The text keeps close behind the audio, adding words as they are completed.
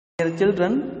Dear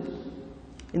children,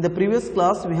 in the previous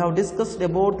class we have discussed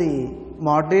about the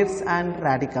moderates and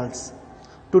radicals.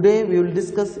 Today we will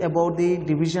discuss about the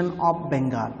division of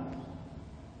Bengal.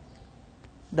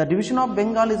 The division of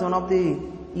Bengal is one of the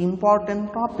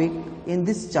important topic in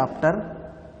this chapter.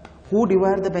 Who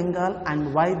divide the Bengal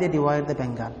and why they divide the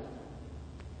Bengal.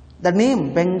 The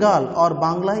name Bengal or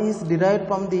Bangla is derived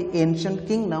from the ancient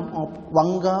kingdom of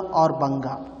Vanga or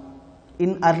Banga.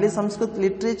 In early Sanskrit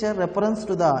literature, reference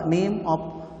to the name of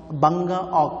Banga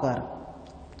occur.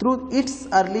 Through its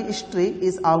early history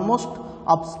is almost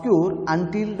obscure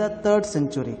until the 3rd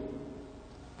century.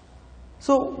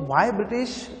 So, why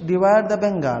British divide the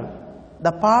Bengal?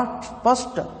 The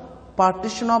first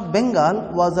partition of Bengal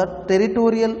was a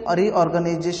territorial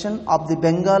reorganization of the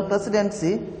Bengal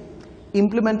Presidency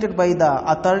implemented by the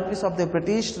authorities of the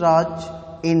British Raj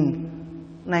in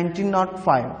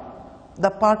 1905. The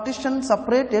partition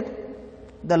separated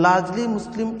the largely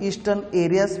Muslim eastern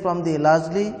areas from the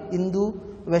largely Hindu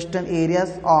western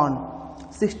areas on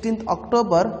 16th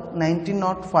October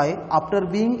 1905 after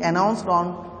being announced on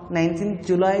 19th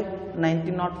July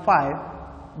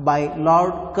 1905 by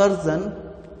Lord Curzon,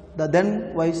 the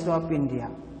then Viceroy of India.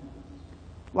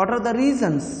 What are the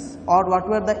reasons or what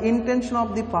were the intention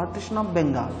of the partition of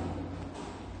Bengal?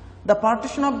 The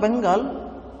partition of Bengal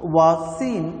was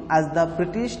seen as the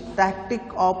British tactic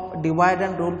of divide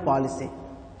and rule policy.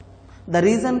 The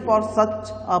reason for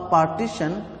such a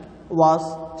partition was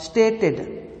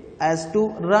stated as to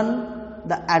run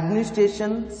the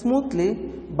administration smoothly,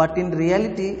 but in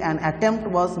reality an attempt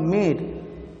was made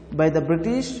by the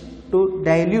British to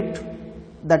dilute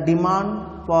the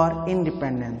demand for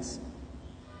independence.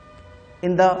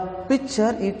 In the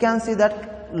picture you can see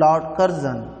that Lord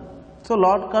Curzon. So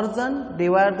Lord Curzon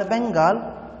divided the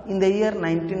Bengal in the year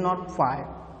 1905.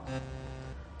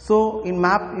 So in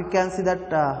map you can see that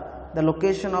the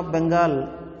location of Bengal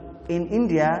in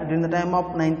India during the time of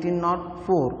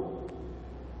 1904.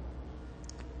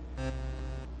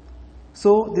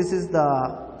 So this is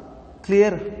the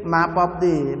clear map of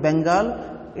the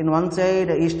Bengal. In one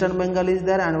side eastern Bengal is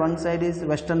there and one side is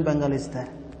western Bengal is there.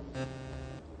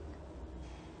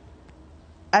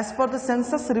 As per the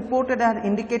census reported had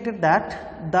indicated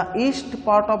that the east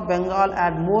part of Bengal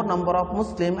had more number of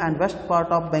Muslim and west part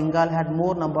of Bengal had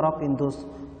more number of Hindus.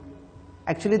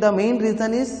 Actually the main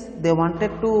reason is they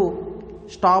wanted to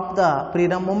stop the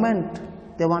freedom movement.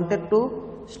 They wanted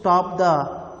to stop the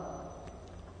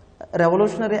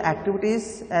revolutionary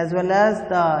activities as well as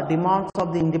the demands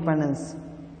of the independence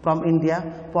from India.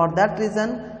 For that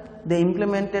reason they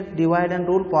implemented divide and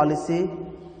rule policy.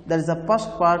 That is the first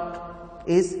part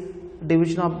is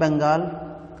division of Bengal.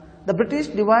 The British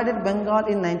divided Bengal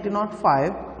in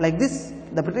 1905 like this.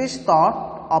 The British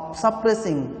thought of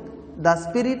suppressing the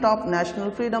spirit of national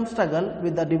freedom struggle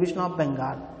with the division of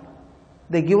Bengal.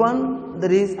 They given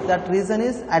that reason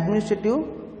is administrative,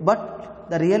 but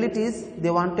the reality is they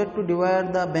wanted to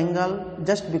divide the Bengal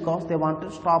just because they wanted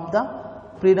to stop the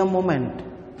freedom movement.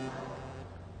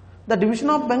 The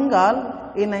division of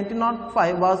Bengal in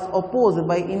 1905 was opposed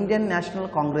by Indian National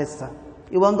Congress.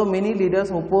 Even though many leaders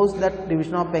opposed that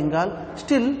division of Bengal,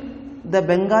 still the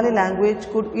Bengali language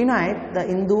could unite the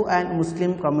Hindu and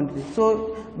Muslim community.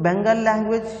 So Bengali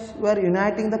language were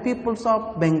uniting the peoples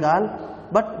of Bengal,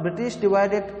 but British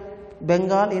divided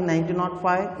Bengal in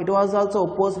 1905. It was also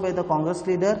opposed by the Congress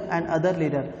leader and other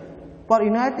leader. For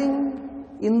uniting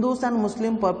Hindus and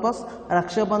Muslim purpose,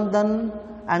 Raksha Bandhan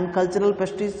and cultural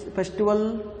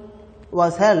festival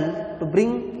was held to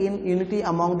bring in unity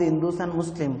among the Hindus and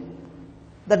Muslims.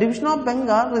 The division of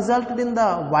Bengal resulted in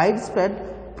the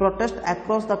widespread protest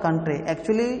across the country.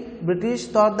 Actually, British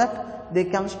thought that they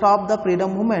can stop the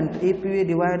freedom movement if we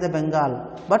divide the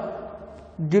Bengal.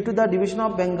 But due to the division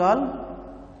of Bengal,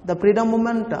 the freedom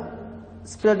movement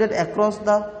spread across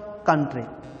the country.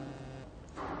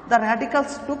 The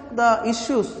radicals took the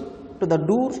issues to the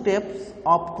doorsteps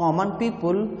of common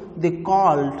people. They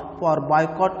called for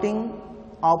boycotting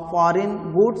of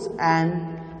foreign goods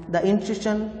and the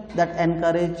institution that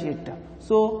encourage it.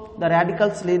 So the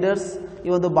radicals leaders,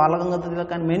 even the Balagangadhar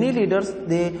Tilak and many leaders,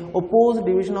 they opposed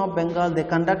division of Bengal. They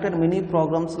conducted many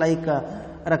programs like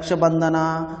Raksha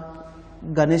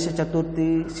Bandhana, Ganesha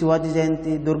Chaturthi, Shivaji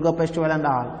Jayanti, Durga Festival and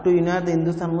all to unite the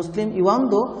Hindus and Muslims, even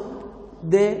though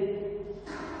they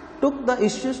took the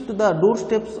issues to the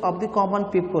doorsteps of the common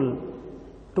people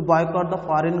to boycott the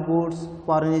foreign goods,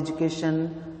 foreign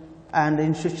education and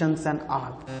institutions and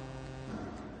all.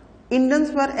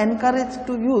 Indians were encouraged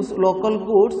to use local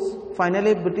goods.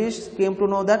 Finally, British came to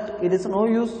know that it is no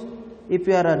use if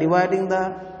you are dividing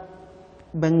the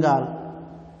Bengal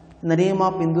in the name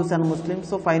of Hindus and Muslims.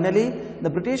 So finally the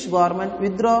British government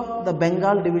withdraw the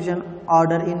Bengal division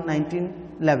order in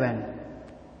 1911.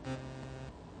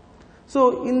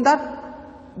 So in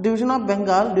that division of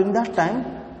Bengal, during that time,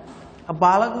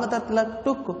 Balagangadhar Tilak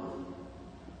took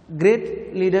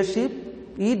great leadership.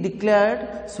 He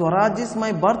declared, Swaraj is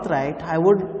my birthright, I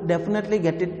would definitely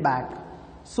get it back.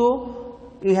 So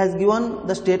he has given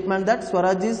the statement that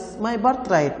Swaraj is my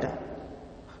birthright,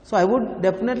 so I would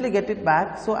definitely get it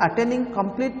back. So attaining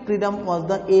complete freedom was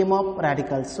the aim of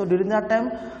radicals. So during that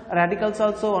time, radicals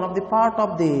also one of the part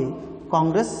of the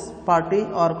Congress party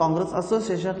or Congress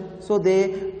association. So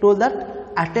they told that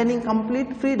attaining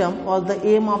complete freedom was the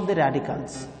aim of the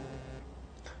radicals.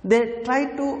 They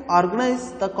tried to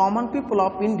organize the common people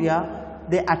of India.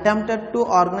 They attempted to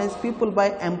organize people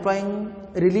by employing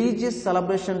religious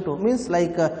celebration too, means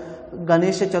like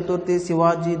Ganesha Chaturthi,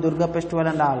 Shivaji, Durga festival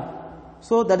and all.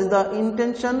 So that is the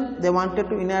intention. They wanted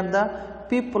to unite the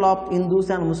people of Hindus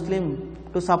and Muslims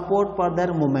to support for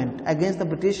their movement against the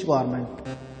British government.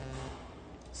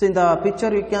 So in the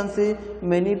picture you can see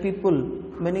many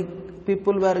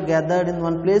people were gathered in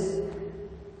one place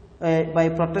by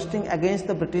protesting against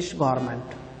the British government.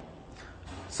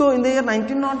 So in the year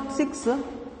 1906,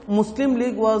 Muslim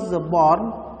League was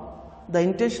born. The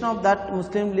intention of that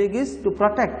Muslim League is to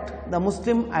protect the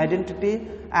Muslim identity,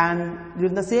 and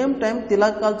during the same time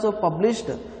Tilak also published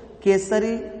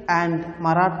Kesari and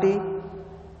Marathi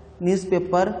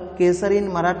newspaper, Kesari in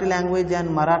Marathi language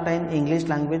and Maratha in English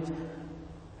language,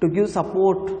 to give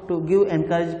support, to give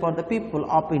encouragement for the people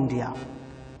of India.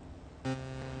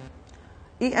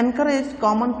 He encouraged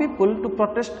common people to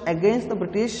protest against the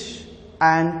British,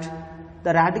 and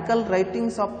the radical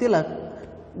writings of Tilak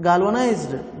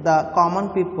galvanized the common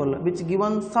people, which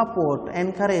given support,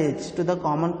 encourage to the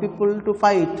common people to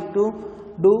fight, to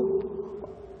do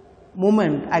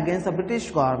movement against the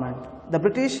British government. The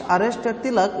British arrested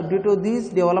Tilak due to these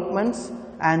developments,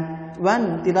 and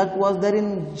when Tilak was there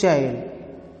in jail,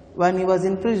 when he was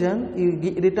in prison,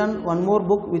 he written one more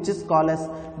book which is called as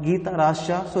Gita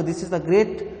Rasya. So this is the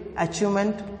great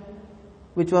achievement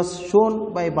which was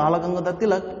shown by Balagangadhar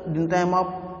Tilak in the time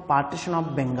of partition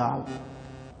of Bengal.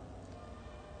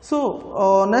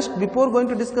 So next, before going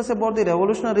to discuss about the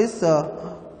revolutionaries,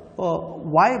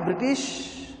 why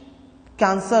British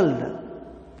cancelled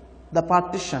the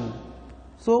partition.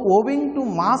 So owing to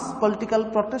mass political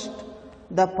protest,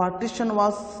 the partition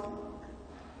was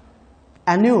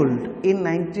annulled in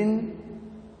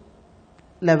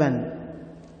 1911.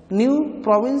 New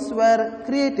provinces were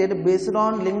created based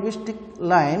on linguistic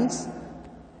lines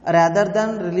rather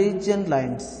than religion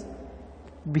lines.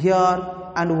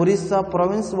 Bihar and Orissa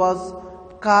province was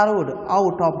carved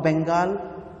out of Bengal.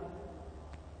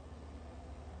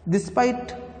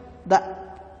 Despite the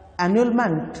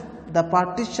annulment, the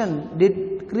partition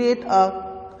did create a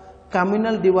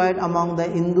communal divide among the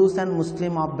Hindus and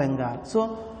Muslims of Bengal.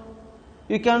 So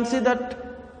you can see that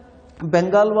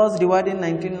Bengal was divided in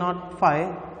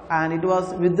 1905 and it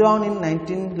was withdrawn in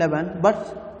 1911,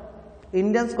 but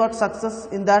Indians got success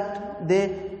in that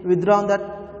they withdrawn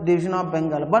that division of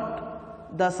Bengal, but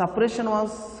the separation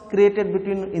was created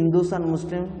between Hindus and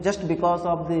Muslims just because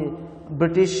of the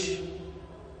British.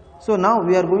 So now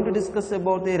we are going to discuss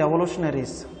about the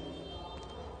revolutionaries.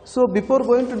 So before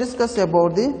going to discuss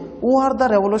about who are the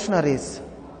revolutionaries,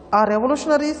 a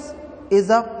revolutionaries is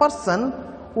a person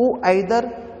who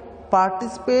either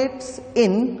participates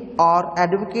in or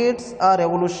advocates a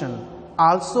revolution.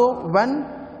 Also, when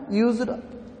used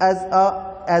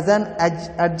as an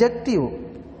adjective,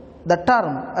 the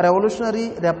term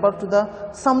revolutionary refers to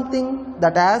the something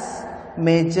that has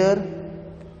major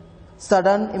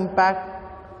sudden impact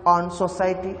on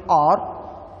society or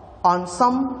on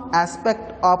some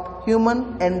aspect of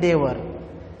human endeavor.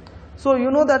 So you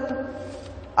know that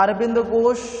Aurobindo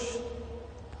Ghosh,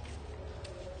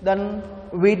 then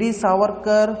V.D.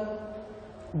 Savarkar,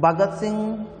 Bhagat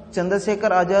Singh,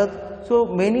 Chandrasekhar Azad. So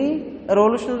many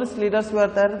revolutionary leaders were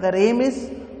there. Their aim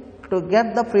is to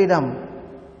get the freedom.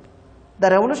 The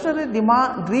revolutionary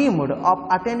dreamed of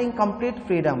attaining complete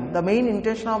freedom. The main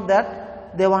intention of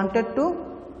that, they wanted to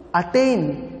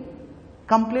attain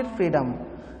complete freedom.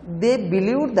 They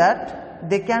believed that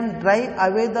they can drive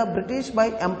away the British by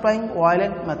employing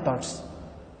violent methods.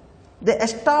 They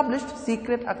established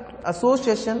secret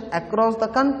associations across the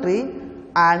country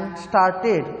and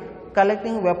started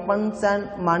collecting weapons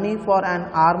and money for an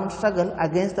armed struggle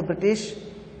against the British.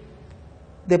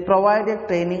 They provided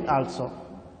training also.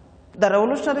 The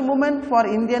revolutionary movement for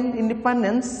Indian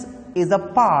independence is a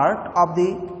part of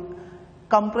the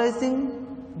comprising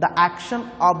the action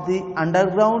of the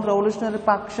underground revolutionary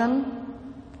faction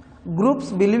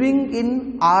Groups believing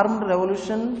in armed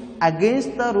revolution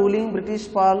against the ruling British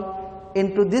fall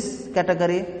into this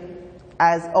category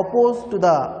as opposed to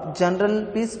the general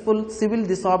peaceful civil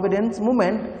disobedience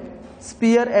movement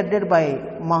spearheaded by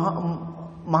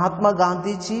Mahatma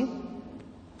Gandhi ji.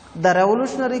 The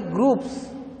revolutionary groups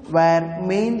were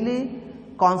mainly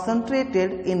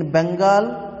concentrated in Bengal,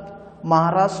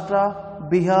 Maharashtra,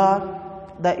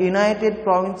 Bihar, the United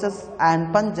Provinces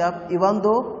and Punjab, even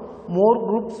though more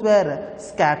groups were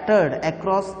scattered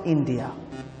across India.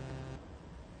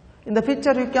 In the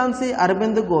picture you can see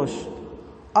Arvind Ghosh.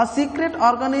 A secret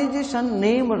organization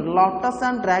named Lotus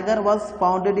and Dagger was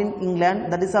founded in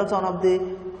England. That is also one of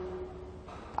the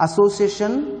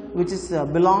association which is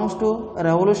belongs to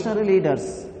revolutionary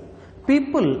leaders.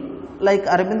 People like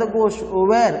Arvind Ghosh who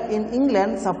were in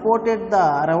England supported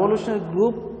the revolutionary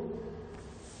group,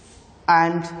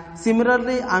 and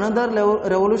similarly another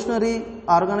revolutionary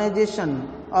organization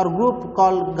or group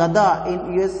called Gada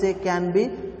in USA can be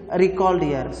recalled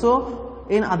here. So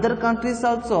in other countries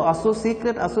also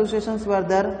secret associations were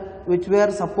there which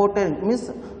were supported, means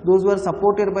those were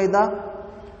supported by the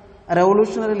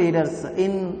revolutionary leaders.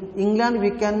 In England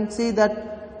we can see that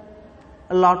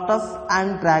Lotus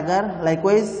and Dagger.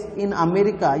 Likewise in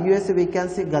America, USA we can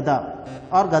see Gada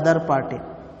or Gadar party.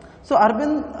 So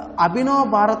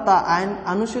Abhinav Bharata and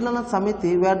Anushilana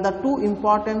Samiti were the two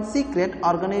important secret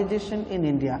organizations in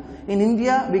India. In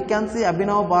India we can see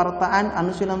Abhinav Bharata and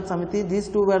Anushilana Samiti. These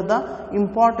two were the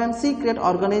important secret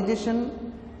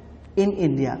organization in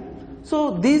India.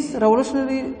 So these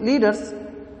revolutionary leaders,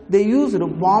 they used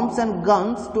bombs and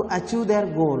guns to achieve their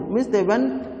goal, means they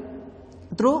went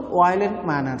through violent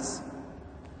manners.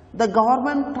 The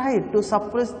government tried to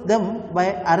suppress them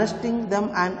by arresting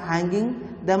them and hanging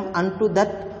them unto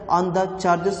death on the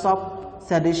charges of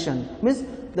sedition. Means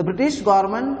the British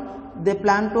government, they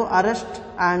plan to arrest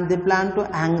and they plan to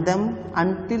hang them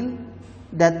until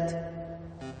death.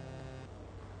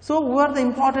 So who are the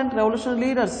important revolutionary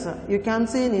leaders you can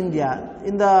see in India?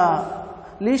 In the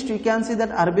list you can see that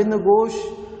Arvind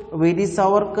Ghosh, V.D.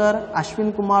 Savarkar,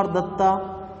 Ashwin Kumar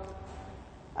Datta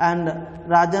and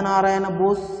Rajanarayana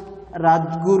Bose,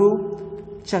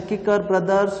 Rajguru, Chakikar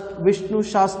brothers, Vishnu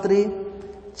Shastri,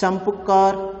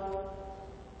 Champukar,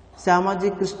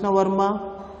 Syamaji Krishna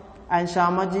Varma and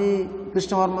Syamaji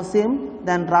Krishna Varma same,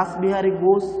 then Ras Bihari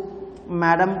Bose,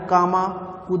 Madam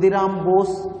Kama, Khudiram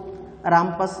Bose,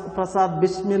 Ram Prasad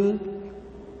Bismil,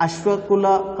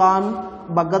 Ashfaqullah Khan,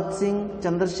 Bhagat Singh,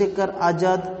 Chandrasekhar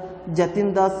Azad,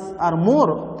 Jatin Das are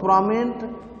more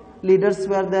prominent leaders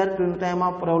were there during the time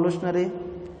of revolutionary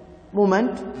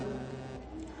movement.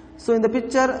 So in the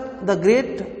picture the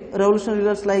great revolutionary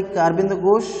leaders like Arvind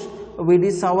Ghosh, V.D.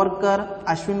 Savarkar,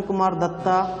 Ashwin Kumar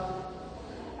Datta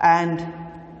and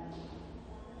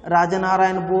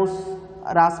Rajanarayan Bose,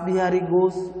 Ras Bihari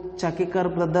Bose,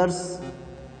 Chakikar brothers,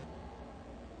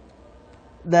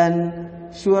 then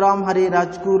Shivaram Hari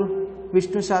Rajgur,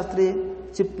 Vishnu Shastri,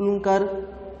 Chiplunkar,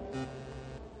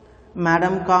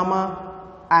 Madam Kama,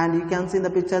 and you can see in the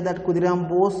picture that Khudiram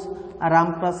Bose,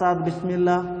 Ram Prasad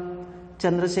Bismillah,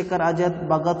 Chandrasekhar Azad,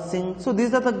 Bhagat Singh. So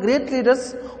these are the great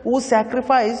leaders who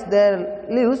sacrificed their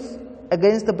lives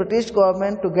against the British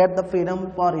government to get the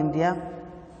freedom for India.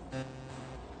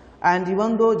 And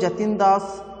even though Jatin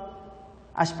Das,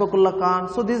 Ashfaqullah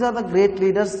Khan, so these are the great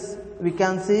leaders we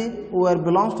can see who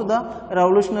belongs to the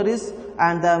revolutionaries,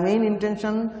 and the main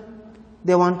intention,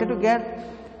 they wanted to get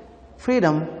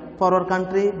freedom for our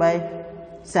country by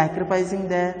sacrificing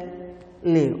their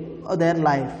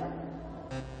life.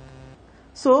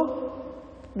 So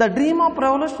the dream of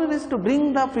revolutionaries to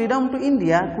bring the freedom to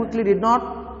India quickly did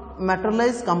not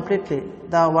materialize completely.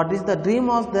 What is the dream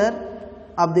was there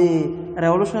of the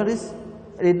revolutionaries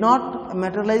did not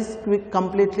materialize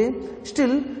completely.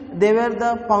 Still they were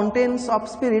the fountains of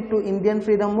spirit to Indian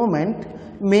freedom movement.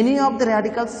 Many of the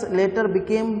radicals later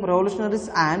became revolutionaries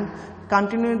and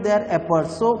continued their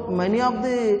efforts. So many of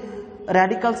the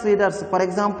radicals leaders, for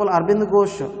example Arvind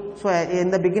Ghosh, so in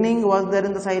the beginning was there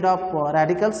in the side of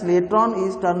radicals, later on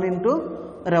is turned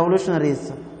into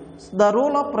revolutionaries. The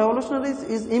role of revolutionaries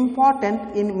is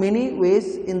important in many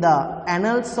ways in the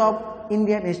annals of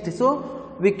Indian history.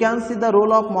 So we can see the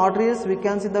role of moderates, we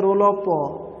can see the role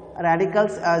of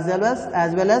radicals as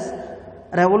well as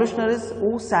revolutionaries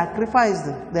who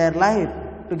sacrificed their life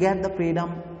to get the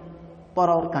freedom for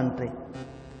our country.